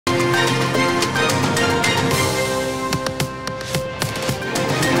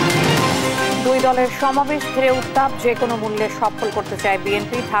দুই দলের সমাবেশ ঘিরে উত্তাপ, যে কোনো মূল্যে সফল করতে চায়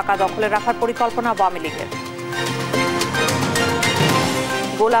বিএনপি। ঢাকা দখলে রাখার পরিকল্পনা আওয়ামী লীগের।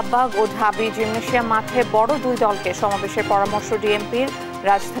 গোলাপবাগ ও ঢাবি জিমনেশিয়াম মাঠে বড় দুই দলকে সমাবেশের পরামর্শ ডিএমপির।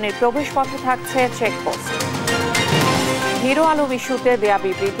 রাজধানীর প্রবেশপথে থাকছে চেকপোস্ট। হিরো আলম ইস্যুতে দেয়া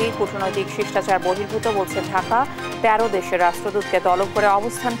বিবৃতি কূটনৈতিক শিষ্টাচার বহির্ভূত বলছে ঢাকা। 13 দেশের রাষ্ট্রদূতকে তলব করে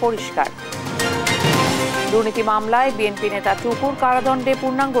অবস্থান পরিষ্কার। দুর্নীতি মামলায় বিএনপি নেতা টুকুর কারাদণ্ডে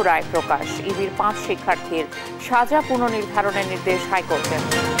পূর্ণাঙ্গ রায় প্রকাশ। ইবির 5 শিক্ষার্থীর সাজা পুনর্নির্ধারণের নির্দেশ হাইকোর্টের।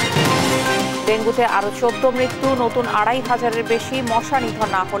 ডেঙ্গুতে আরও 14 মৃত্যু, নতুন 2500-এর বেশি। মশা নিধন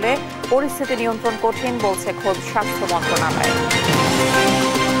না হলে পরিস্থিতি নিয়ন্ত্রণ কঠিন বলছে খোদ স্বাস্থ্য মন্ত্রণালয়।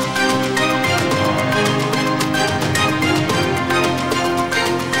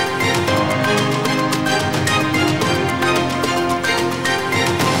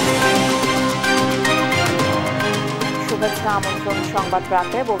 শুভেচ্ছা আমন্ত্রণ সংবাদ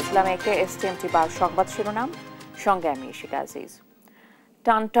রাতে, বলছিলাম একে এসটিএমটি বার সংবাদ শিরোনাম, সঙ্গে আমি ইশিকা আজিজ।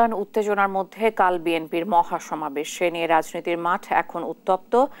 টানটান উত্তেজনার মধ্যে কাল বিএনপির মহাসমাবেশ, সে নিয়ে রাজনীতির মাঠ এখন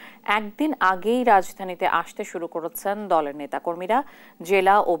উত্তপ্ত। একদিন আগেই রাজধানীতে আসতে শুরু করেছেন দলের নেতাকর্মীরা।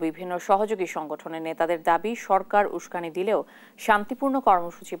 জেলা ও বিভিন্ন সহযোগী সংগঠনের নেতাদের দাবি, সরকার উস্কানি দিলেও শান্তিপূর্ণ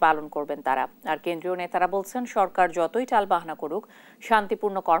কর্মসূচি পালন করবেন তারা। আর কেন্দ্রীয় নেতারা বলছেন, সরকার যতই টালবাহানা করুক,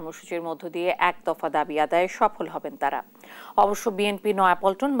 শান্তিপূর্ণ কর্মসূচির মধ্য দিয়ে এক দফা দাবি আদায়ে সফল হবেন তারা। অবশ্য বিএনপি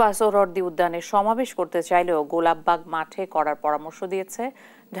নয়াপল্টন বা সোহরাওয়ার্দী উদ্যানে সমাবেশ করতে চাইলেও গোলাপবাগ মাঠে করার পরামর্শ দিয়েছে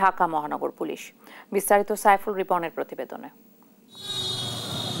ঢাকা মহানগর পুলিশ। বিস্তারিত সাইফুল রিপনের প্রতিবেদনে।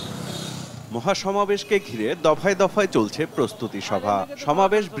 মহাসমাবেশকে ঘিরে দফায় দফায় চলছে প্রস্তুতি সভা।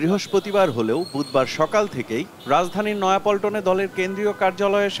 সমাবেশ বৃহস্পতিবার হলেও বুধবার সকাল থেকেই রাজধানীর নয়াপল্টনে দলের কেন্দ্রীয়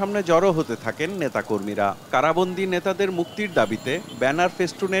কার্যালয়ের সামনে জড়ো হতে থাকেন নেতাকর্মীরা। কারাবন্দী নেতাদের মুক্তির দাবিতে ব্যানার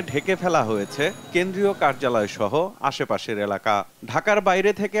ফেস্টুনে ঢেকে ফেলা হয়েছে কেন্দ্রীয় কার্যালয় সহ আশেপাশের এলাকা। ঢাকার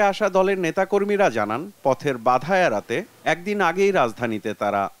বাইরে থেকে আসা দলের নেতাকর্মীরা জানান, পথের বাধা এড়াতে একদিন আগেই রাজধানীতে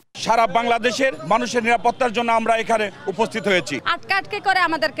তারা। সারা বাংলাদেশের মানুষের নিরাপত্তার জন্য আমরা এখানে উপস্থিত হয়েছি। আটকে করে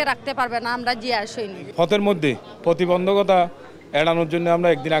আমাদেরকে রাখতে পারবে না, আমরা জিয়া সৈনিক। পথের মধ্যে প্রতিবন্ধকতা এড়ানোর জন্য আমরা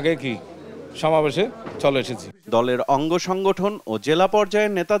একদিন আগে সমাবেশে চলে এসেছি। দলের অঙ্গ সংগঠন ও জেলা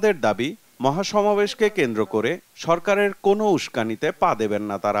পর্যায়ের নেতাদের দাবি, মহাসমাবেশকে কেন্দ্র করে সরকারের কোনো উস্কানিতে পা দেবেন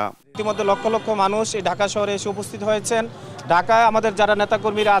না তারা। ইতিমধ্যে লক্ষ লক্ষ মানুষ এই ঢাকা শহরে এসে উপস্থিত হয়েছেন। ঢাকায় আমাদের যারা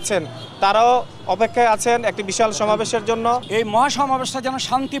নেতাকর্মীরা আছেন তারাও অপেক্ষায় আছেন একটি বিশাল সমাবেশের জন্য। এই মহাসমাবেশটা যেন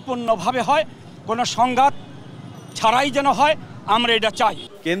শান্তিপূর্ণভাবে হয়, কোনো সংঘাত ছাড়াই যেন হয়, আমরা এটা চাই।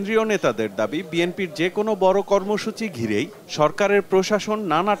 কেন্দ্রীয় নেতাদের দাবি, বিএনপির যে কোনো বড় কর্মসূচি ঘিরেই সরকারের প্রশাসন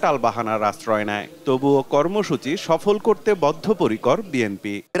নানা টালবাহানার আশ্রয় নেয়। তবুও কর্মসূচি সফল করতে বদ্ধপরিকর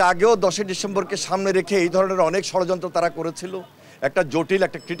বিএনপি। এর আগেও 10 ডিসেম্বরকে সামনে রেখে এই ধরনের অনেক ষড়যন্ত্র তারা করেছিল। একটা জটিল,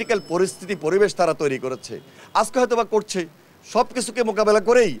 একটা ক্রিটিক্যাল পরিবেশ তারা তৈরি করেছে। আজকে হয়তো বা করছে। সব কিছুকে মোকাবেলা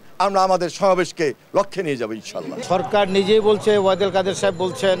করেই আমরা আমাদের সমাবেশকে লক্ষ্যে নিয়ে যাব ইনশাল্লাহ। সরকার নিজেই বলছে, ওয়াদেল কাদের সাহেব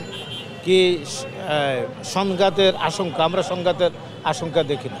বলছেন কি সংঘাতের আশঙ্কা, আমরা সংঘাতের আশঙ্কা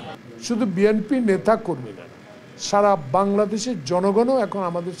দেখি না। শুধু বিএনপি নেতা কর্মীরা, সারা বাংলাদেশের জনগণও এখন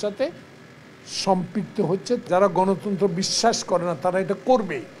আমাদের সাথে সম্পৃক্ত হচ্ছে। যারা গণতন্ত্র বিশ্বাস করে না তারা এটা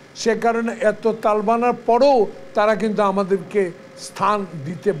করবে, সে কারণে এত তালবানার পরেও তারা কিন্তু আমাদেরকে স্থান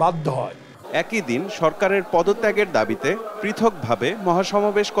দিতে বাধ্য হয়। একই দিন সরকারের পদত্যাগের দাবিতে পৃথকভাবে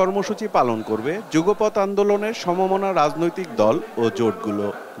মহাসমাবেশ কর্মসূচি পালন করবে যুগপৎ আন্দোলনের সমমনা রাজনৈতিক দল ও জোটগুলো,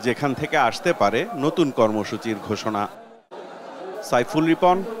 যেখান থেকে আসতে পারে নতুন কর্মসূচির ঘোষণা। সাইফুল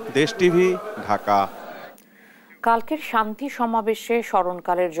রিপন, দেশ টিভি, ঢাকা। কালকের শান্তি সমাবেশে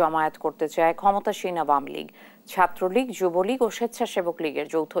স্মরণকালের জমায়েত করতে চায় ক্ষমতাসীন আওয়ামী লীগ, ছাত্রলীগ, যুবলীগ ও স্বেচ্ছাসেবক লীগের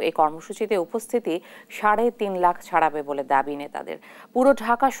যৌথ এই কর্মসূচিতে উপস্থিতি 3.5 লাখ ছাড়াবে বলে দাবি নেতাদের। পুরো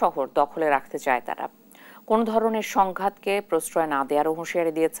ঢাকা শহর দখলে রাখতে চায় তারা। কোন ধরনের সংঘাতকে প্রশ্রয় না দেওয়ারও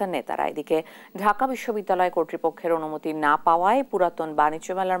হুঁশিয়ারি দিয়েছেন নেতারা। এদিকে ঢাকা বিশ্ববিদ্যালয় কর্তৃপক্ষের অনুমতি না পাওয়ায় পুরাতন বাণিজ্য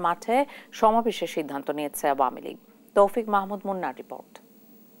মেলার মাঠে সমাবেশের সিদ্ধান্ত নিয়েছে আওয়ামী লীগ। তৌফিক মাহমুদ মুন্নার রিপোর্ট।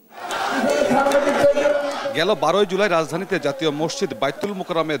 গেল 12 জুলাই রাজধানীতে জাতীয় মসজিদ বাইতুল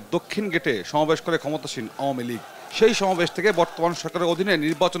মুকাররমের দক্ষিণ গেটে সমাবেশ করে ক্ষমতাসীন আওয়ামী লীগ। সেই সমাবেশ থেকে বর্তমান সরকারের অধীনে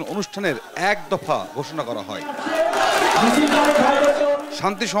নির্বাচন অনুষ্ঠানের এক দফা ঘোষণা করা হয়।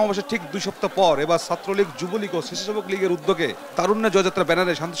 শান্তি সমাবেশের ঠিক 2 সপ্তাহ পর এবার ছাত্রলীগ, যুবলীগ ও স্বেচ্ছাসেবক লীগের উদ্যোগে তারুণ্য জয়যাত্রা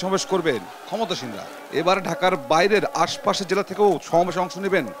ব্যানারে শান্তি সমাবেশ করবেন ক্ষমতাসীনরা। এবার ঢাকার বাইরের আশপাশের জেলা থেকেও সমাবেশে অংশ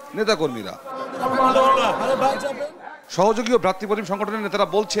নেবেন নেতাকর্মীরা। সহযোগী ও ভ্রাতৃপ্রতিম সংগঠনের নেতারা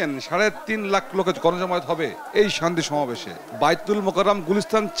বলছেন, 3.5 লাখ লোকের গণজমায়েত হবে এই শান্তি সমাবেশে। বাইতুল মোকাররম,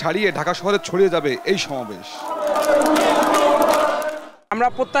 গুলিস্তান ছাড়িয়ে ঢাকা শহরে ছড়িয়ে যাবে এই সমাবেশ। আমরা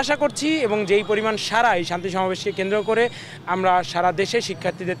প্রত্যাশা করছি এবং যেই পরিমাণ সারা এই শান্তি সমাবেশকে কেন্দ্র করে আমরা সারা দেশে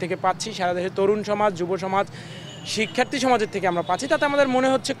শিক্ষার্থীদের থেকে পাচ্ছি, সারা দেশের তরুণ সমাজ, যুব সমাজ শিক্ষার্থী সমাজের থেকে আমরা পাচ্ছি, তাতে আমাদের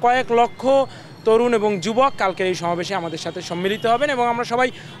মনে হচ্ছে কয়েক লক্ষ তরুণ এবং যুবক কালকের এই সমাবেশে আমাদের সাথে সম্মিলিত হবেন এবং আমরা সবাই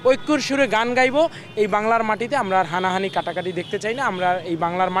ঐক্যর সুরে গান গাইব। এই বাংলার মাটিতে আমরা আর হানাহানি কাটাকাটি দেখতে চাই না, আমরা এই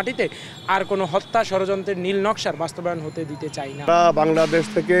বাংলার মাটিতে আর কোনো হত্যা ষড়যন্ত্রের নীল নকশার বাস্তবায়ন হতে দিতে চাই না। বাংলাদেশ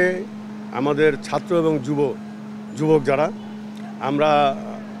থেকে আমাদের ছাত্র এবং যুবক যারা আমরা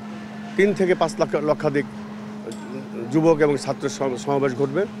 3 থেকে 5 লক্ষাধিক যুবক এবং ছাত্র সমাবেশ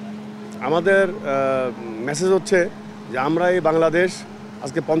ঘটবে। আমাদের মেসেজ হচ্ছে যে আমরা এই বাংলাদেশ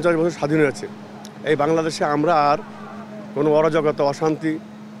আজকে 50 বছর স্বাধীন হয়েছে, এই বাংলাদেশে আমরা আর কোনো অরাজকতা অশান্তি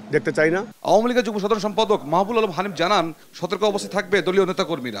দেখতে চাই না। আওয়ামী লীগের যুব সাধারণ সম্পাদক মাহবুল আলম হানিফ জানান, সতর্ক অবস্থায় থাকবে দলীয়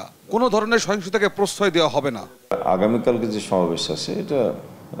নেতাকর্মীরা, কোনো ধরনের সহিংসতাকে প্রশ্রয় দেওয়া হবে না। আগামীকালকে যে সমাবেশ আছে এটা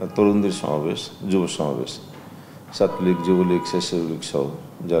তরুণদের সমাবেশ, যুব সমাবেশ, ছাত্রলীগ, যুবলীগ, স্বেচ্ছাসেবক সহ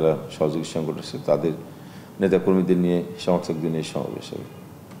যারা সহযোগী সংগঠন আছে তাদের নেতাকর্মীদের নিয়ে, সমর্থকদের নিয়ে সমাবেশ হবে।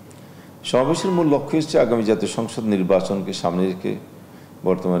 সমাবেশের মূল লক্ষ্য হচ্ছে আগামী জাতীয় সংসদ নির্বাচনকে সামনে রেখে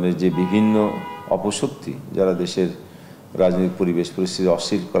বর্তমানে যে বিভিন্ন অপশক্তি যারা দেশের রাজনৈতিক পরিবেশ পরিস্থিতি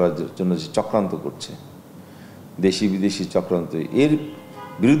অস্থির করার জন্য যে চক্রান্ত করছে, দেশি বিদেশি চক্রান্ত, এর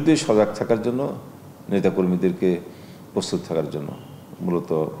বিরুদ্ধে সজাগ থাকার জন্য নেতাকর্মীদেরকে প্রস্তুত থাকার জন্য মূলত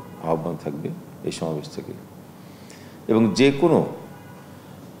আহ্বান থাকবে এই সমাবেশ থেকে। এবং যে কোনো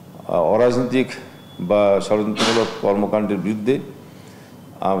অরাজনৈতিক বা ষড়যন্ত্রমূলক কর্মকাণ্ডের বিরুদ্ধে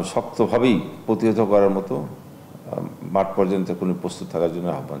শক্তভাবেই প্রতিহত করার মতো মাঠ পর্যন্ত কোনো প্রস্তুত থাকার জন্য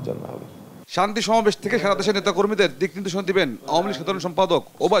আহ্বান জানানো হবে। শান্তি সমাবেশ থেকে সারা দেশের নেতাকর্মীদের দিক নির্দেশনা দিবেন আওয়ামী লীগ সাধারণ সম্পাদক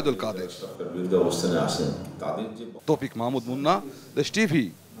ওবায়দুল কাদের। তৌফিক মাহমুদ মুন্না, দেশ টিভি,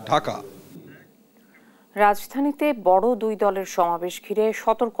 ঢাকা। রাজধানীতে বড় 2 দলের সমাবেশ ঘিরে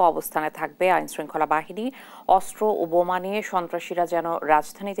সতর্ক অবস্থানে থাকবে আইনশৃঙ্খলা বাহিনী। অস্ত্র ও বোমা নিয়ে সন্ত্রাসীরা যেন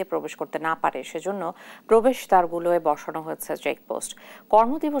রাজধানীতে প্রবেশ করতে না পারে সেজন্য প্রবেশদ্বারগুলোয় বসানো হয়েছে চেকপোস্ট।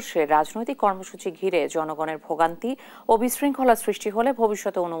 কর্মদিবসে রাজনৈতিক কর্মসূচি ঘিরে জনগণের ভোগান্তি ও বিশৃঙ্খলা সৃষ্টি হলে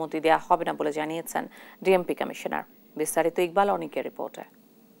ভবিষ্যতে অনুমতি দেওয়া হবে না বলে জানিয়েছেন ডিএমপি কমিশনার। বিস্তারিত ইকবাল অনিকের রিপোর্টে।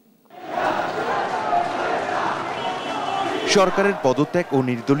 সরকারের পদত্যাগ ও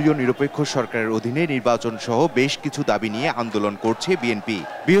নির্দলীয় নিরপেক্ষ সরকারের অধীনে নির্বাচন সহ বেশ কিছু দাবি নিয়ে আন্দোলন করছে বিএনপি।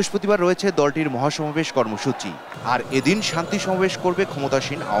 বৃহস্পতিবার রয়েছে দলটির মহাসমাবেশ কর্মসূচি, আর এদিন শান্তি সমাবেশ করবে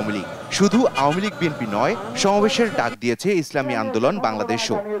ক্ষমতাসীন আওয়ামী লীগ। শুধু আওয়ামী লীগ বিএনপি নয়, সমাবেশের ডাক দিয়েছে ইসলামী আন্দোলন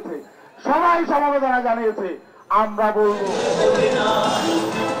বাংলাদেশও। সবাই সমবেদনা জানিয়েছে, আমরা বলবো।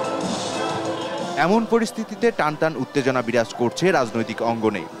 এমন পরিস্থিতিতে টানটান উত্তেজনা বিরাজ করছে রাজনৈতিক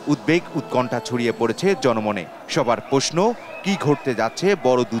অঙ্গনে। উদ্বেগ উৎকণ্ঠা ছড়িয়ে পড়েছে জনমনে। সবার প্রশ্ন, কি ঘটতে যাচ্ছে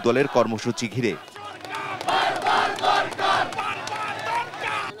বড় 2 দলের কর্মসূচি ঘিরে।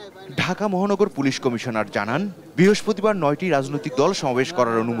 ঢাকা মহানগর পুলিশ কমিশনার জানান, বৃহস্পতিবার 9টি রাজনৈতিক দল সমাবেশ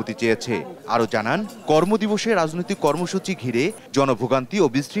করার অনুমতি চেয়েছে। আরও জানান, কর্মদিবসে রাজনৈতিক কর্মসূচি ঘিরে জনভোগান্তি ও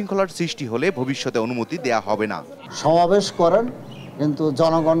বিশৃঙ্খলার সৃষ্টি হলে ভবিষ্যতে অনুমতি দেয়া হবে না। সমাবেশ করেন, কিন্তু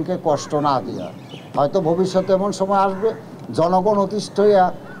জনগণকে কষ্ট না দিয়া। হয়তো ভবিষ্যতে এমন সময় আসবে জনগণ অতিষ্ঠ হইয়া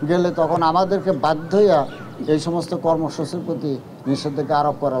গেলে তখন আমাদেরকে বাধ্য হইয়া এই সমস্ত কর্মসূচির প্রতি নিষেধাজ্ঞা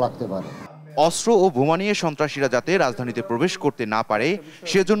আরোপ করা লাগতে পারে। অস্ত্র ও বোমা নিয়ে সন্ত্রাসীরা যাতে রাজধানীতে প্রবেশ করতে না পারে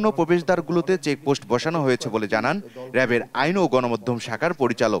সেজন্য প্রবেশদ্বারগুলোতে চেকপোস্ট বসানো হয়েছে বলে জানান র্যাবের আইন ও গণমাধ্যম শাখার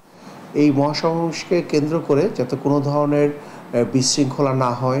পরিচালক। এই মহাসমাবেশকে কেন্দ্র করে যাতে কোনো ধরনের বিশৃঙ্খলা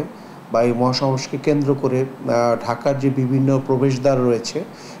না হয় বা এই মহাসমাবেশকে কেন্দ্র করে ঢাকার যে বিভিন্ন প্রবেশদ্বার রয়েছে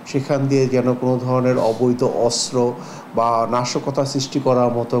সেখান দিয়ে যেন কোনো ধরনের অবৈধ অস্ত্র বা নাশকতা সৃষ্টি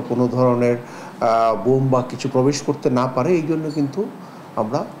করার মতো কোনো ধরনের বোম বা কিছু প্রবেশ করতে না পারে, এই জন্য কিন্তু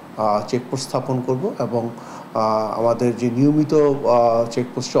আমরা চেকপোস্ট স্থাপন করব এবং আমাদের যে নিয়মিত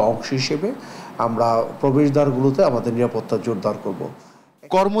চেকপোস্টের অংশ হিসেবে আমরা প্রবেশদ্বারগুলোতে আমাদের নিরাপত্তা জোরদার করব।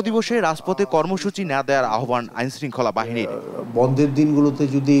 কর্মদিবসে রাজপথে কর্মসূচি না দেওয়ার আহ্বান আইনশৃঙ্খলা বাহিনীর। বন্ধের দিনগুলোতে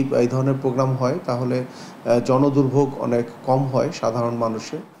যদি এই ধরনের প্রোগ্রাম হয় তাহলে জনদুর্ভোগ অনেক কম হয় সাধারণ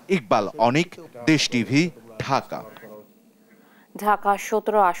মানুষের। ইকবাল অনিক, দেশ টিভি, ঢাকা। ঢাকা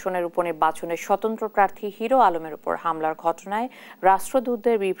 17 আসনের উপনির্বাচনে স্বতন্ত্র প্রার্থী হিরো আলমের উপর হামলার ঘটনায়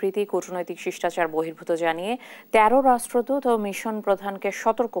রাষ্ট্রদূতদের বিবৃতি কূটনৈতিক শিষ্টাচার বহির্ভূত জানিয়ে 13 রাষ্ট্রদূত ও মিশন প্রধানকে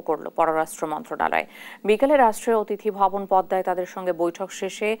সতর্ক করল পররাষ্ট্র মন্ত্রণালয়। বিকেলে রাষ্ট্রীয় অতিথি ভবন পদ্মায় তাদের সঙ্গে বৈঠক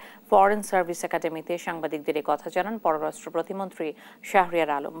শেষে ফরেন সার্ভিস একাডেমিতে সাংবাদিকদের এই কথা জানান পররাষ্ট্র প্রতিমন্ত্রী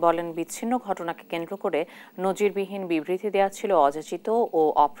শাহরিয়ার আলম। বলেন, বিচ্ছিন্ন ঘটনাকে কেন্দ্র করে নজিরবিহীন বিবৃতি দেওয়া ছিল অযাচিত ও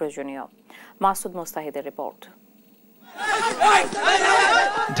অপ্রয়োজনীয়। মাসুদ মোস্তাহিদের রিপোর্ট।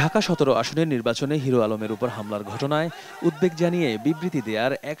 ঢাকা 17 আসনের নির্বাচনে হিরো আলমের উপর হামলার ঘটনায় উদ্বেগ জানিয়ে বিবৃতি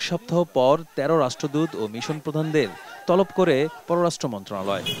দেওয়ার 1 সপ্তাহ পর 13 রাষ্ট্রদূত ও মিশন প্রধানদের তলব করে পররাষ্ট্র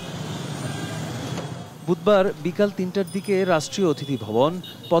মন্ত্রণালয়। বুধবার বিকাল ৩টার দিকে রাষ্ট্রীয় অতিথি ভবন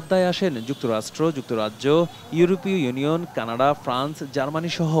পদ্মায় আসেন যুক্তরাষ্ট্র, যুক্তরাজ্য, ইউরোপীয় ইউনিয়ন, কানাডা, ফ্রান্স,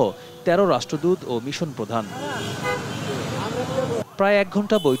 জার্মানি সহ ১৩ রাষ্ট্রদূত ও মিশন প্রধান। প্রায় ১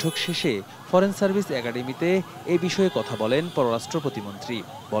 ঘণ্টা বৈঠক শেষে ফরেন সার্ভিস একাডেমিতে এ বিষয়ে কথা বলেন পররাষ্ট্র প্রতিমন্ত্রী।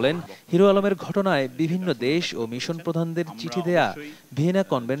 বলেন, হিরো আলমের ঘটনায় বিভিন্ন দেশ ও মিশন প্রধানদের চিঠি দেয়া ভিয়েনা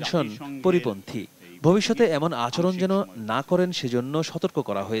কনভেনশন পরিপন্থী। ভবিষ্যতে এমন আচরণ যেন না করেন সেজন্য সতর্ক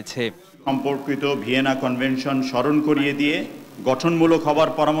করা হয়েছে। সম্পর্কিত ভিয়েনা কনভেনশন স্মরণ করিয়ে দিয়ে গঠনমূলক হবার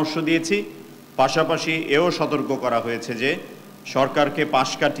পরামর্শ দিয়েছি। পাশাপাশি এও সতর্ক করা হয়েছে যে সরকারকে পাশ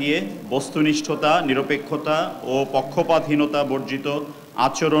কাটিয়ে বস্তুনিষ্ঠতা, নিরপেক্ষতা ও পক্ষপাতহীনতা বর্জিত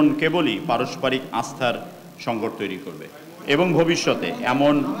আচরণ কেবলই পারস্পরিক আস্থার সংকট তৈরি করবে এবং ভবিষ্যতে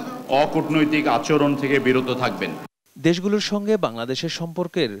এমন অকূটনৈতিক আচরণ থেকে বিরত থাকবেন। দেশগুলোর সঙ্গে বাংলাদেশের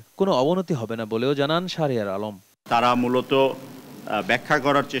সম্পর্কের কোনো অবনতি হবে না বলেও জানান শাহরিয়ার আলম। তারা মূলত ব্যাখ্যা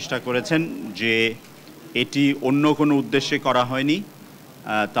করার চেষ্টা করেছেন যে এটি অন্য কোনো উদ্দেশ্যে করা হয়নি,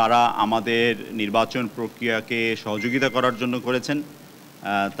 তারা আমাদের নির্বাচন প্রক্রিয়াকে সহযোগিতা করার জন্য করেছেন।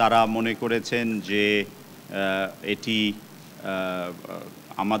 তারা মনে করেছেন যে এটি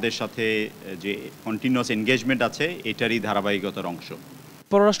আমাদের সাথে যে কন্টিনিউয়াস এনগেজমেন্ট আছে এটারই ধারাবাহিকতার অংশ।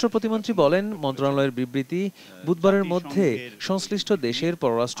 পররাষ্ট্র প্রতিমন্ত্রী বলেন, মন্ত্রণালয়ের বিবৃতি বুধবারের মধ্যে সংশ্লিষ্ট দেশের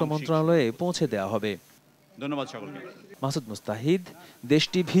পররাষ্ট্র মন্ত্রণালয়ে পৌঁছে দেওয়া হবে। ধন্যবাদ সকলকে। মাসুদ মুস্তাহিদ, দেশ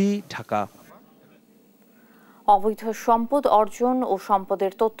টিভি, ঢাকা। অবৈধ সম্পদ অর্জন ও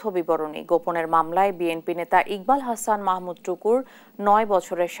সম্পদের তথ্য বিবরণী গোপনের মামলায় বিএনপি নেতা ইকবাল হাসান মাহমুদ টুকুর ৯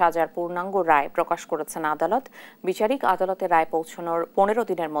 বছরের সাজার পূর্ণাঙ্গ রায় প্রকাশ করেছেন আদালত। বিচারিক আদালতে রায় পৌঁছানোর ১৫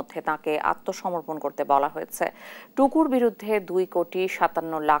 দিনের মধ্যে তাকে আত্মসমর্পণ করতে বলা হয়েছে। টুকুর বিরুদ্ধে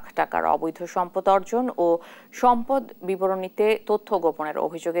 ২,৫৭,০০,০০০ টাকার অবৈধ সম্পদ অর্জন ও সম্পদ বিবরণীতে তথ্য গোপনের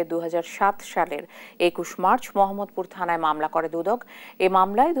অভিযোগে ২০০৭ সালের ২১ মার্চ মোহাম্মদপুর থানায় মামলা করে দুদক। এ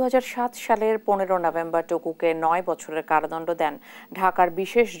মামলায় ২০০৭ সালের ১৫ নভেম্বর টুকুকে ৯ বছরের কারাদণ্ড দেন ঢাকার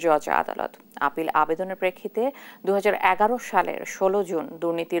বিশেষ জজ আদালত। আপিল আবেদনের প্রেক্ষিতে ২০১১ সালের ১৬ জুন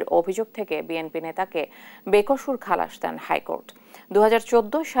দুর্নীতির অভিযোগ থেকে বিএনপি নেতাকে বেকসুর খালাস দেন হাইকোর্ট।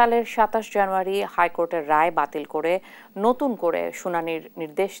 ২০১৪ সালের ২৭ জানুয়ারি হাইকোর্টের রায় বাতিল করে নতুন করে শুনানির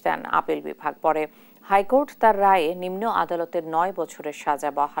নির্দেশ দেন আপিল বিভাগ। পরে হাইকোর্ট তার রায়ে নিম্ন আদালতের ৯ বছরের সাজা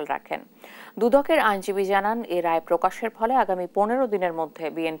বহাল রাখেন। দুদকের আইনজীবী জানান, এ রায় প্রকাশের ফলে আগামী ১৫ দিনের মধ্যে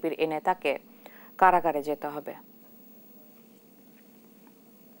বিএনপির এ নেতাকে কারাগারে যেতে হবে।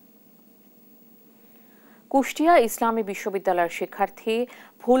 কুষ্টিয়া ইসলামী বিশ্ববিদ্যালয়ের শিক্ষার্থী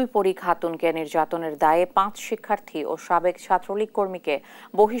ফুলপরি খাতুনকে নির্যাতনের দায়ে ৫ শিক্ষার্থী ও সাবেক ছাত্রলীগ কর্মীকে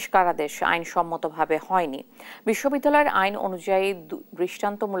বহিষ্কারাদেশ আইনসম্মতভাবে হয়নি। বিশ্ববিদ্যালয়ের আইন অনুযায়ী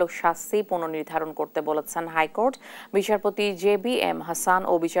দৃষ্টান্তমূলক শাস্তি পুনর্নির্ধারণ করতে বলেছেন হাইকোর্ট। বিচারপতি JBM হাসান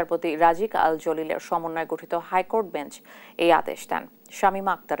ও বিচারপতি রাজিক আল জলিলের সমন্বয়ে গঠিত হাইকোর্ট বেঞ্চ এই আদেশ দেন।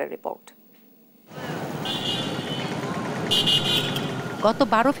 শামীমা আক্তারের রিপোর্ট। গত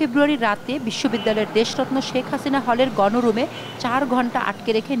 ১২ ফেব্রুয়ারি রাতে বিশ্ববিদ্যালয়ের দেশরত্ন শেখ হাসিনা হলের গণরুমে ৪ ঘণ্টা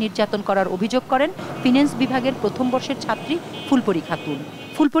আটকে রেখে নির্যাতন করার অভিযোগ করেন ফিন্যান্স বিভাগের প্রথম বর্ষের ছাত্রী ফুলপরি খাতুন।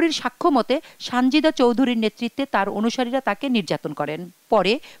 ফুলপরির সাক্ষ্য মতে সানজিদা চৌধুরীর নেতৃত্বে তার অনুসারীরা তাকে নির্যাতন করেন।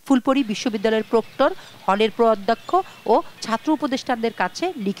 পরে ফুলপরি বিশ্ববিদ্যালয়ের প্রক্টর, হলের প্রঅধ্যক্ষ ও ছাত্র উপদেষ্টাদের কাছে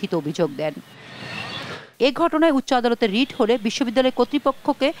লিখিত অভিযোগ দেন। এ ঘটনায় উচ্চ আদালতের রিট হলে বিশ্ববিদ্যালয়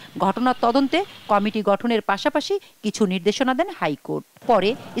কর্তৃপক্ষকে ঘটনার তদন্তে কমিটি গঠনের পাশাপাশি কিছু নির্দেশনা দেন হাইকোর্ট। পরে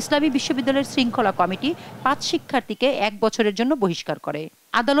ইসলামী বিশ্ববিদ্যালয়ের শৃঙ্খলা কমিটি ৫ শিক্ষার্থীকে ১ বছরের জন্য বহিষ্কার করে।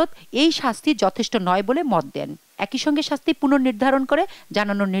 আদালত এই শাস্তি যথেষ্ট নয় বলে মত দেন। একই সঙ্গে শাস্তি পুনর্নির্ধারণ করে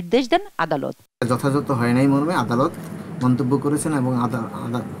জানানোর নির্দেশ দেন আদালত। যথাযথ হয় নাই মর্মে আদালত মন্তব্য করেছেন এবং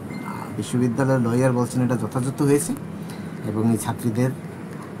বিশ্ববিদ্যালয়ের লয়ার বলছেন এটা যথাযথ হয়েছে এবং এই ছাত্রীদের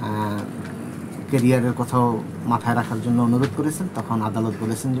ক্যারিয়ারের কথাও মাথায় রাখার জন্য অনুরোধ করেছেন। তখন আদালত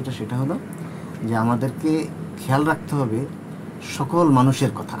বলেছেন সেটা হলো যে আমাদেরকে খেয়াল রাখতে হবে সকল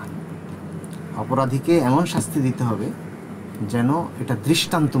মানুষের কথা, অপরাধীকে এমন শাস্তি দিতে হবে যেন এটা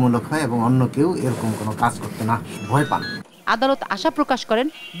দৃষ্টান্তমূলক হয় এবং অন্য কেউ এরকম কোনো কাজ করতে না ভয় পান। আদালত আশা প্রকাশ করেন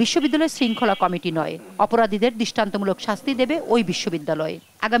বিশ্ববিদ্যালয়ের শৃঙ্খলা কমিটি নয়, অপরাধীদের দৃষ্টান্তমূলক শাস্তি দেবে ওই বিশ্ববিদ্যালয়।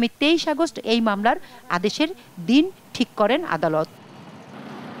 আগামী 23 আগস্ট এই মামলার আদেশের দিন ঠিক করেন আদালত।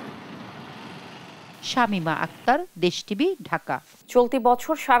 শামীমা আক্তার, দেশ টিভি, ঢাকা। চলতি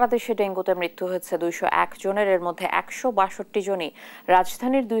বছর সারা দেশে ডেঙ্গুতে মৃত্যু হয়েছে ২০১ জনের। এর মধ্যে ১৬২ জনই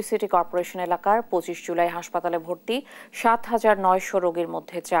রাজধানীর ২ সিটি কর্পোরেশন এলাকার। ২৫ জুলাই হাসপাতালে ভর্তি ৭,৯০০ রোগীর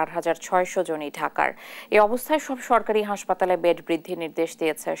মধ্যে ৪,৬০০ জনই ঢাকার। এই অবস্থায় সব সরকারি হাসপাতালে বেড বৃদ্ধির নির্দেশ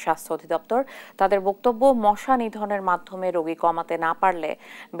দিয়েছে স্বাস্থ্য অধিদপ্তর। তাদের বক্তব্য, মশা নিধনের মাধ্যমে রোগী কমাতে না পারলে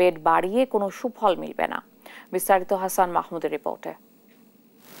বেড বাড়িয়ে কোনো সুফল মিলবে না। বিস্তারিত হাসান মাহমুদের রিপোর্টে।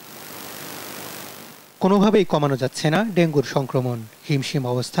 কোনোভাবেই কমানো যাচ্ছে না ডেঙ্গুর সংক্রমণ, হিমশিম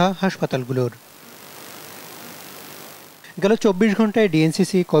অবস্থা হাসপাতালগুলোর। গেল 24 ঘন্টায়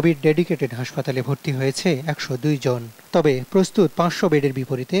ডিএনসিসি কোভিড ডেডিকেটেড হাসপাতালে ভর্তি হয়েছে 102 জন। তবে প্রস্তুত 500 বেডের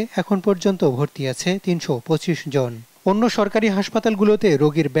বিপরীতে এখন পর্যন্ত ভর্তি আছে 325 জন। অন্য সরকারি হাসপাতালগুলোতে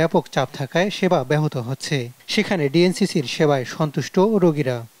রোগীর ব্যাপক চাপ থাকায় সেবা ব্যাহত হচ্ছে। সেখানে ডিএনসিসির সেবায় সন্তুষ্ট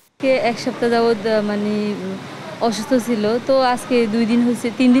রোগীরা। এক সপ্তাহ যাবৎ মানে অসুস্থ ছিল, তো আজকে 2 দিন হয়েছে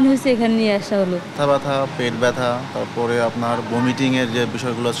 3 দিন হয়েছে এখানে নিয়ে আসা হলো। মাথা ব্যথা, পেট ব্যথা, তারপরে আপনার ভমিটিংয়ের যে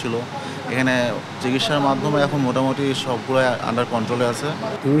বিষয়গুলো ছিল, এখানে চিকিৎসার মাধ্যমে এখন মোটামুটি সবগুলো আন্ডার কন্ট্রোলে আছে।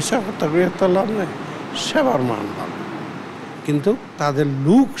 চিকিৎসা করতে গিয়ে তো লাভ নেই, সেবার মান ভালো, কিন্তু তাদের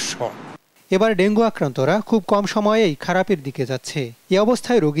লুক শর্ট। এবার ডেঙ্গু আক্রান্তরা খুব কম সময়েই খারাপের দিকে যাচ্ছে। এই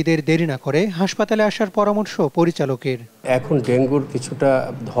অবস্থায় রোগীদের দেরি না করে হাসপাতালে আসার পরামর্শ পরিচালকের। এখন ডেঙ্গুর কিছুটা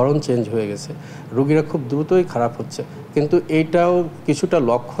ধরন চেঞ্জ হয়ে গেছে, রোগীরা খুব দ্রুতই খারাপ হচ্ছে, কিন্তু এইটাও কিছুটা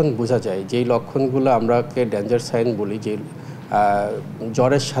লক্ষণ বোঝা যায়, যেই লক্ষণগুলো আমরাকে ডেঞ্জার সাইন বলি, যে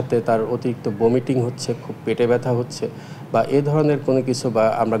জ্বরের সাথে তার অতিরিক্ত ভমিটিং হচ্ছে, খুব পেটে ব্যথা হচ্ছে, বা এ ধরনের কোনো কিছু, বা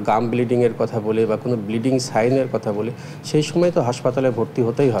আমরা গাম ব্লিডিংয়ের কথা বলি বা কোনো ব্লিডিং সাইনের কথা বলি, সেই সময় তো হাসপাতালে ভর্তি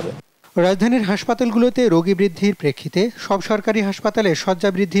হতেই হবে। রাজধানীর হাসপাতালগুলোতে রোগী বৃদ্ধির প্রেক্ষিতে সব সরকারি হাসপাতালে শয্যা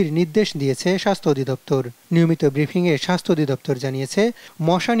বৃদ্ধির নির্দেশ দিয়েছে স্বাস্থ্য অধিদপ্তর। নিয়মিত ব্রিফিংয়ে স্বাস্থ্য অধিদপ্তর জানিয়েছে,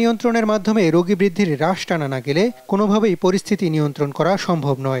 মশা নিয়ন্ত্রণের মাধ্যমে রোগী বৃদ্ধির হ্রাস টানা না গেলে কোনোভাবেই পরিস্থিতি নিয়ন্ত্রণ করা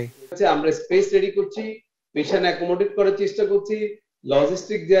সম্ভব নয়। আমরা স্পেস রেডি করছি, পেশেন্ট অ্যাকোমোডেট করার চেষ্টা করছি,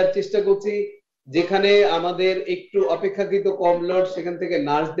 লজিস্টিক দেওয়ার চেষ্টা করছি। যেখানে আমাদের একটু অপেক্ষাকৃত কম লোড, সেখান থেকে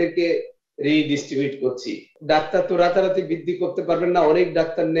নার্সদেরকে রিডিস্ট্রিবিউট করছি। ডাক্তার তো রাতারাতি বৃদ্ধি করতে পারবেন না, অনেক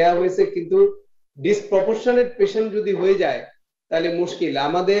ডাক্তার নেওয়া হয়েছে, কিন্তু ডিসপ্রপোর্শনেট পেশেন্ট যদি হয়ে যায় তাহলে মুশকিল।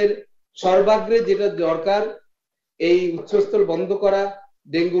 আমাদের সর্বাগ্রে যেটা দরকার, এই উচ্চস্থল বন্ধ করা,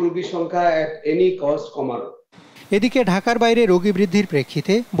 ডেঙ্গু রোগীর সংখ্যা এট এনি কস্ট কমানো। এদিকে ঢাকার বাইরে রোগী বৃদ্ধির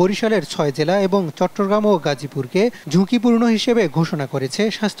প্রেক্ষিতে বরিশালের 6 জেলা এবং চট্টগ্রাম ও গাজীপুরকে ঝুঁকিপূর্ণ হিসেবে ঘোষণা করেছে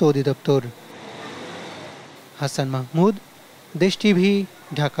স্বাস্থ্য অধিদপ্তর। হাসান মাহমুদ, দেশ টিভি,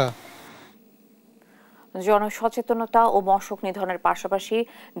 ঢাকা। জনসচেতনতা ও মশক নিধনের পাশাপাশি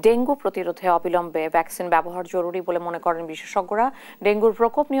ডেঙ্গু প্রতিরোধে অবিলম্বে ভ্যাকসিন ব্যবহার জরুরি বলে মনে করেন বিশেষজ্ঞরা। ডেঙ্গুর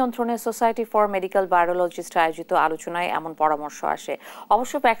প্রকোপ নিয়ন্ত্রণে সোসাইটি ফর মেডিকেল ভাইরোলজিস্ট আয়োজিত আলোচনায় এমন পরামর্শ আসে।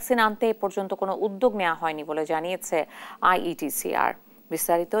 অবশ্য ভ্যাকসিন আনতে এ পর্যন্ত কোনো উদ্যোগ নেওয়া হয়নি বলে জানিয়েছে আইইটিসিআর।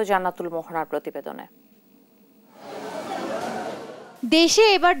 বিস্তারিত জান্নাতুল মোহনার প্রতিবেদনে। দেশে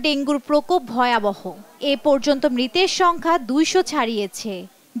এবার ডেঙ্গুর প্রকোপ ভয়াবহ। এ পর্যন্ত মৃতের সংখ্যা 200 ছাড়িয়েছে।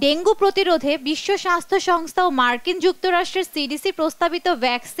 ডেঙ্গু প্রতিরোধে বিশ্ব স্বাস্থ্য সংস্থা ও মার্কিন যুক্তরাষ্ট্রের সিডিসি প্রস্তাবিত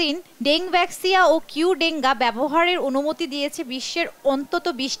ভ্যাকসিন ডেংভ্যাক্সিয়া ও কিউডেঙ্গা ব্যবহারের অনুমতি দিয়েছে বিশ্বের অন্তত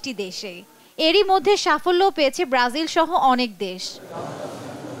 20টি দেশে। এরই মধ্যে সাফল্যও পেয়েছে ব্রাজিল সহ অনেক দেশ।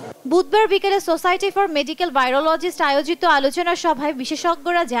 বুধবার বিকেলে সোসাইটি ফর মেডিকেল ভাইরোলজিস্ট আয়োজিত আলোচনা সভায়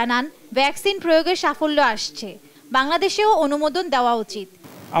বিশেষজ্ঞরা জানান, ভ্যাকসিন প্রয়োগের সাফল্য আসছে, বাংলাদেশেও অনুমোদন দেওয়া উচিত।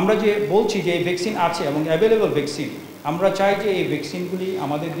 আমরা যে বলছি যে এই ভ্যাকসিন আছে এবং অ্যাভেলেবল ভ্যাকসিন, আমরা চাই যে এই ভ্যাকসিনগুলি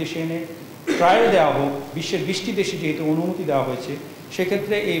আমাদের দেশে এনে ট্রায়াল দেওয়া হোক। বিশ্বের 20টি দেশে যেহেতু অনুমতি দেওয়া হয়েছে,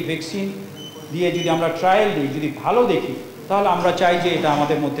 সেক্ষেত্রে এই ভ্যাকসিন দিয়ে যদি আমরা ট্রায়াল দিই, যদি ভালো দেখি, তাহলে আমরা চাই যে এটা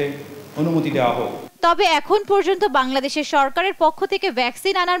আমাদের মধ্যে অনুমতি দেওয়া হোক। তবে এখন পর্যন্ত বাংলাদেশের সরকারের পক্ষ থেকে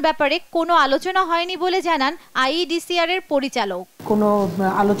ভ্যাকসিন আনার ব্যাপারে কোনো আলোচনা হয়নি বলে জানান আইইডিসিআর এর পরিচালক। কোনো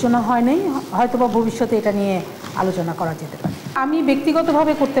আলোচনা হয় নাই, হয়তোবা ভবিষ্যতে এটা নিয়ে আলোচনা করা যেতে পারে। আমি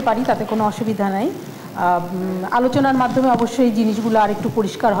ব্যক্তিগতভাবে করতে পারি, তাতে কোনো অসুবিধা নাই। আলোচনার মাধ্যমে অবশ্যই জিনিসগুলো আর একটু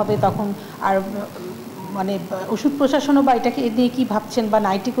পরিষ্কার হবে, তখন আর মানে ওষুধ প্রশাসনও বা এটাকে নিয়ে কী ভাবছেন বা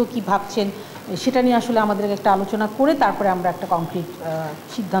নাইটিকেও কী ভাবছেন, সেটা নিয়ে আসলে আমাদের একটা আলোচনা করে তারপরে আমরা একটা কংক্রিট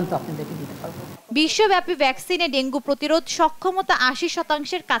সিদ্ধান্ত আপনাদেরকে দিতে পারবো। বিশ্বব্যাপী ভ্যাকসিনে ডেঙ্গু প্রতিরোধ সক্ষমতা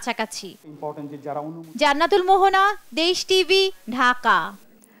 80% কাছাকাছি। জান্নাতুল মোহনা, দেশ টিভি, ঢাকা।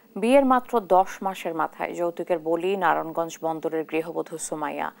 বিয়ের মাত্র 10 মাসের মাথায় যৌতুকের বলি নারায়ণগঞ্জ বন্দরের গৃহবধূ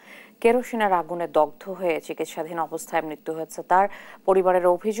সুমাইয়া। কেরোসিনের আগুনে দগ্ধ হয়ে চিকিৎসাধীন অবস্থায় মৃত্যু হয়েছে তার। পরিবারের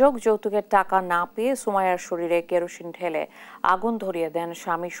অভিযোগ, যৌতুকের টাকা না পেয়ে সুমাইয়ার শরীরে কেরোসিন ঢেলে আগুন ধরিয়ে দেন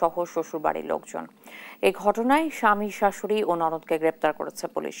স্বামী সহ শ্বশুরবাড়ির লোকজন। এই ঘটনায় স্বামী, শাশুড়ি ও ননদকে গ্রেপ্তার করেছে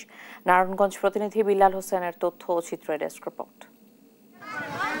পুলিশ। নারায়ণগঞ্জ প্রতিনিধি বিল্লাল হোসেনের তথ্য ও চিত্রের ডেস্ক রিপোর্ট।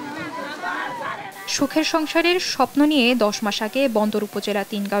 সুখের সংসারের স্বপ্ন নিয়ে 10 মাস আগে বন্দর উপজেলা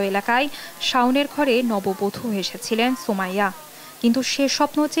 3 গাঁও এলাকায় শাওনের ঘরে নববধূ এসেছিলেন সুমাইয়া। কিন্তু সে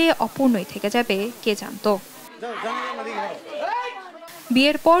স্বপ্ন যে অপূর্ণই থেকে যাবে কে জানত।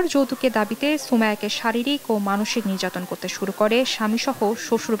 বিয়ের পর যৌতুকের দাবিতে সুমাইয়াকে শারীরিক ও মানসিক নির্যাতন করতে শুরু করে স্বামীসহ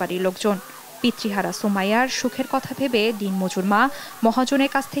শ্বশুরবাড়ির লোকজন। পিতৃহারা সুমাইয়ার সুখের কথা ভেবে দিনমজুর মা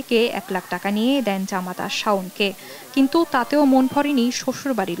মহাজনের কাছ থেকে 1 লাখ টাকা নিয়ে দেন জামাতা শাওনকে। কিন্তু তাতেও মন ভরেনি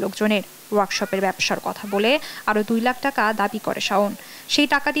শ্বশুরবাড়ির লোকজনের। ওয়ার্কশপের ব্যবসার কথা বলে আরও 2 লাখ টাকা দাবি করে শাওন। সেই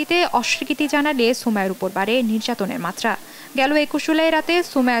টাকা দিতে অস্বীকৃতি জানালে সুমাইয়ার উপর বাড়ে নির্যাতনের মাত্রা। গেল 21 জুলাই রাতে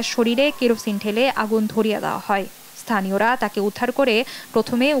সুমাইয়ার শরীরে কেরোসিন ঢেলে আগুন ধরিয়ে দেওয়া হয়। স্থানীয়রা তাকে উদ্ধার করে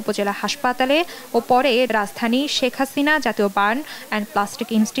প্রথমে উপজেলা হাসপাতালে ও পরে রাজধানী শেখ হাসিনা জাতীয় বার্ন অ্যান্ড প্লাস্টিক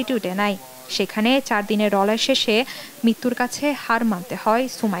ইনস্টিটিউটে নেয়। সেখানে 4 দিনের লড়াই শেষে মৃত্যুর কাছে হার মানতে হয়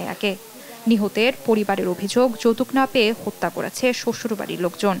সুমাইয়াকে। নিহতের পরিবারের অভিযোগ, যৌতুক না পেয়ে হত্যা করেছে শ্বশুরবাড়ির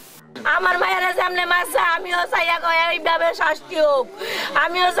লোকজন। আমার মায়ের সামনে মাসা, আমিও চাই এইভাবে শাস্তি হোক,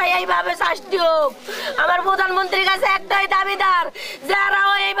 আমিও চাই এইভাবে শাস্তি হোক। আমার প্রধানমন্ত্রীর কাছে একটাই দাবিদার,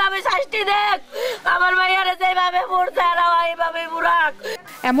 যারাও এইভাবে শাস্তি দেখ, আমার মায়ের যেভাবে পড়ছে এরাও এইভাবে বুড়াক।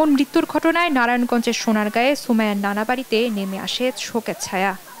 এমন মৃত্যুর ঘটনায় নারায়ণগঞ্জের সোনারগাঁয়ে সুমাইয়ার নানা বাড়িতে নেমে আসে শোকের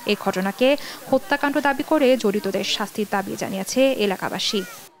ছায়া। এই ঘটনাকে হত্যাকাণ্ড দাবি করে জড়িতদের শাস্তির দাবি জানিয়েছে এলাকাবাসী।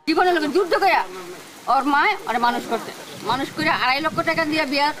 জীবনের লোক যুদ্ধ করে ওর মা আর মানুষ করতে, মানুষ করে 2.5 লক্ষ টাকা দিয়ে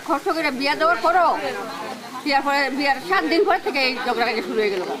বিয়া খরচ করে বিয়া দেওয়ার পরও বিয়ার 7 দিন পরে থেকে এই ঝগড়াটা শুরু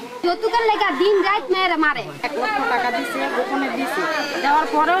হয়ে গেল। যৌতুকের লেগা দিন রাত মেয়েরা মারে। 1 লক্ষ টাকা দিছে, গোপনে দিছে, দেওয়ার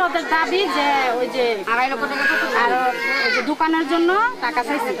পরেও ওদের দাবি যে ওই যে 2.5 লক্ষ টাকা আর ওই যে দোকানের জন্য টাকা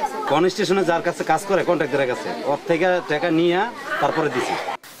চাইছে। কোন স্টেশনে যার কাছে কাজ করে কন্ট্রাক্টরের কাছে ওর থেকে টাকা নিয়ে তারপরে দিছে।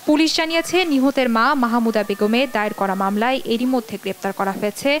 পুলিশ জানিয়েছে নিহতের মা মাহমুদা বেগমের দায়ের করা মামলায় এরই মধ্যে গ্রেপ্তার করা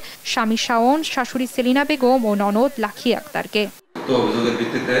হয়েছে স্বামী শাওন, শাশুড়ি সেলিনা বেগম ও ননদ লাখি আক্তারকে। তো অভিযোগের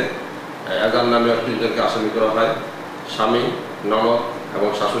ভিত্তিতে এজার নামে 3 জনকে আসামি করা হয়। স্বামী, ননদ এবং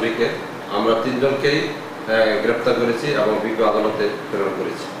শাশুড়িকে আমরা 3 জনকেই গ্রেপ্তার করেছি এবং বিজ্ঞ আদালতে প্রেরণ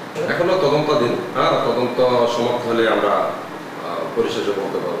করেছি। এখনো তদন্তাধীন, তদন্ত সমাপ্ত হলে আমরা পরিশেষে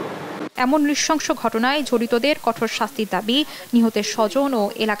বলতে পারব। এমন নৃশংস ঘটনায় জড়িতদের কঠোর শাস্তির দাবি নিহতের স্বজন ও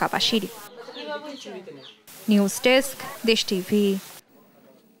এলাকাবাসীর। নিউজ ডেস্ক, দেশ টিভি।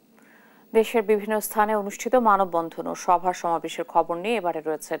 দেশের বিভিন্ন স্থানে অনুষ্ঠিত মানববন্ধন ও সভা সমাবেশের খবর নিয়ে এবারে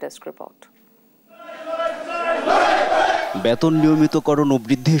রয়েছে ডেস্ক রিপোর্ট। বেতন নিয়মিতকরণ ও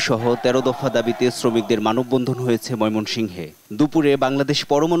বৃদ্ধি সহ 13 দফা দাবিতে শ্রমিকদের মানববন্ধন হয়েছে ময়মনসিংহে। দুপুরে বাংলাদেশ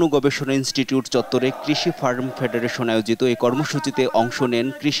পরমাণু গবেষণা ইনস্টিটিউট চত্বরে কৃষি ফার্ম ফেডারেশন আয়োজিত এই কর্মসূচিতে অংশ নেন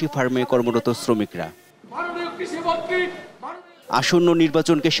কৃষি ফার্মে কর্মরত শ্রমিকরা। আসন্ন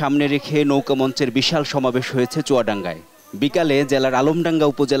নির্বাচনকে সামনে রেখে নৌকা মঞ্চের বিশাল সমাবেশ হয়েছে চুয়াডাঙ্গায়। বিকালে জেলার আলমডাঙ্গা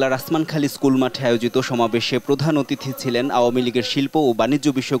উপজেলার আসমানখালী স্কুল মাঠে আয়োজিত সমাবেশে প্রধান অতিথি ছিলেন আওয়ামী লীগের শিল্প ও বাণিজ্য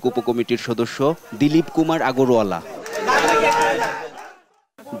বিষয়ক উপকমিটির সদস্য দিলীপ কুমার আগরওয়ালা।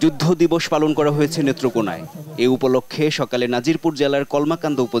 যুদ্ধ দিবস পালন করা হয়েছে নেত্রকোনায়। এ উপলক্ষে সকালে নাজিরপুর জেলার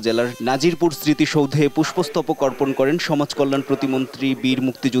কলমাকান্দা উপজেলার নাজিরপুর স্মৃতিসৌধে পুষ্পস্তবক অর্পণ করেন সমাজ কল্যাণ প্রতিমন্ত্রী বীর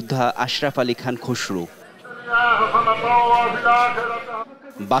মুক্তিযোদ্ধা আশরাফ আলী খান খসরু।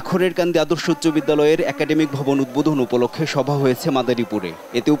 বাখরের কান্দি আদর্শ উচ্চ বিদ্যালয়ের একাডেমিক ভবন উদ্বোধন উপলক্ষে সভা হয়েছে মাদারীপুরে।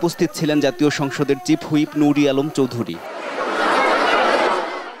 এতে উপস্থিত ছিলেন জাতীয় সংসদের চিফ হুইপ নুরি আলম চৌধুরী।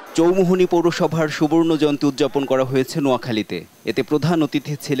 চৌমুহনী পৌরসভার সুবর্ণ জয়ন্তী উদযাপন করা হয়েছে নোয়াখালীতে। এতে প্রধান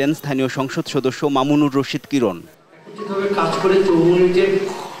অতিথি ছিলেন স্থানীয় সংসদ সদস্য মামুনুর রশিদ কিরণ।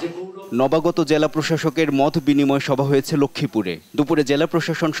 নবাগত জেলা প্রশাসকের মত বিনিময় সভা হয়েছে লক্ষ্মীপুরে। দুপুরে জেলা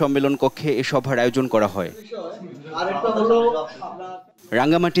প্রশাসন সম্মেলন কক্ষে এ সভার আয়োজন করা হয়।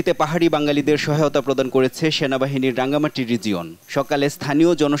 রাঙ্গামাটিতে পাহাড়ি বাঙালিদের সহায়তা প্রদান করেছে সেনাবাহিনীর রাঙ্গামাটি রিজিয়ন। সকালে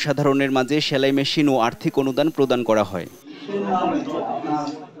স্থানীয় জনসাধারণের মাঝে সেলাই মেশিন ও আর্থিক অনুদান প্রদান করা হয়।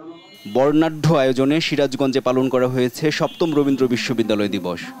 বর্ণাঢ্য আয়োজনে সিরাজগঞ্জে পালন করা হয়েছে 7ম রবীন্দ্র বিশ্ববিদ্যালয়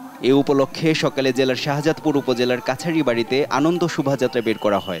দিবস। এ উপলক্ষে সকালে জেলার শাহজাদপুর উপজেলার কাছারি বাড়িতে আনন্দ শোভাযাত্রা বের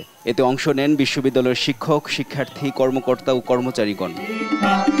করা হয়। এতে অংশ নেন বিশ্ববিদ্যালয়ের শিক্ষক, শিক্ষার্থী, কর্মকর্তা ও কর্মচারীগণ।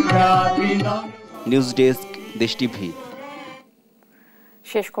 নিউজ ডেস্ক, দেশ টিভি।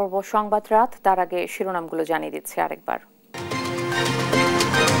 শেষ করব সংবাদ রাত, তার আগে শিরোনামগুলো জানিয়ে দিচ্ছি আরেকবার।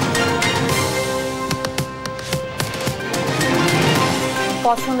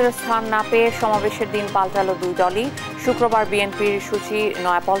 পছন্দের স্থান না পেয়ে সমাবেশের দিন পাল্টালো 2 দলই। শুক্রবার বিএনপির সূচি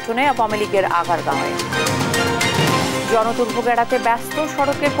নয়াপল্টনে, আওয়ামী লীগের আগারগাঁওয়ে। জনদুর্ভোগ এড়াতে ব্যস্ত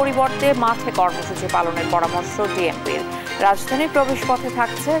সড়কের পরিবর্তে মাঠে কর্মসূচি পালনের পরামর্শ ডিএমপির। রাজধানীর প্রবেশপথে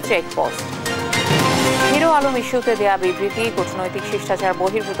থাকছে চেকপোস্ট। হিরো আলম ইস্যুতে দেয়া বিবৃতি কূটনৈতিক শিষ্টাচার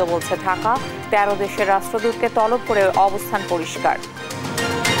বহির্ভূত বলছে ঢাকা। 13 দেশের রাষ্ট্রদূতকে তলব করে অবস্থান পরিষ্কার।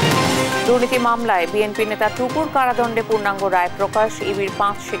 দুর্নীতি মামলায় বিএনপি নেতা টুকুর কারাদণ্ডে পূর্ণাঙ্গ রায় প্রকাশ। ইবির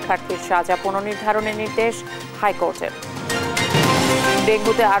 5 শিক্ষার্থীর সাজা পুনর্নির্ধারণের নির্দেশ হাইকোর্টের।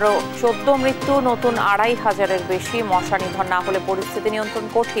 ডেঙ্গুতে আরও 14 মৃত্যু, নতুন 2500-এর বেশি। মশা নিধন না হলে পরিস্থিতি নিয়ন্ত্রণ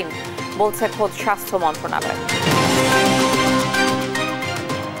কঠিন বলছে খোদ স্বাস্থ্য মন্ত্রণালয়।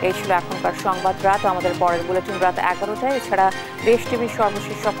 এই ছিল এখনকার সংবাদ রাত। আমাদের পরের বুলেটিন রাত 11টায়। এছাড়া দেশ টিভির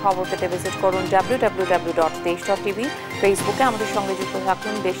সর্বশেষ খবর পেতে ভিজিট করুন www.desh.tv। ফেসবুকে আমাদের সঙ্গে যুক্ত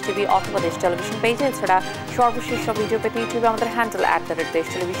থাকুন দেশ টিভি অথবা দেশ টেলিভিশন পেজে। এছাড়া সর্বশেষ ভিডিও পেতে ইউটিউবে আমাদের হ্যান্ডেল @desh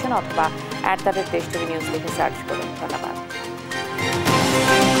television অথবা @desh tv নিউজ লিখে সার্চ করুন। ধন্যবাদ।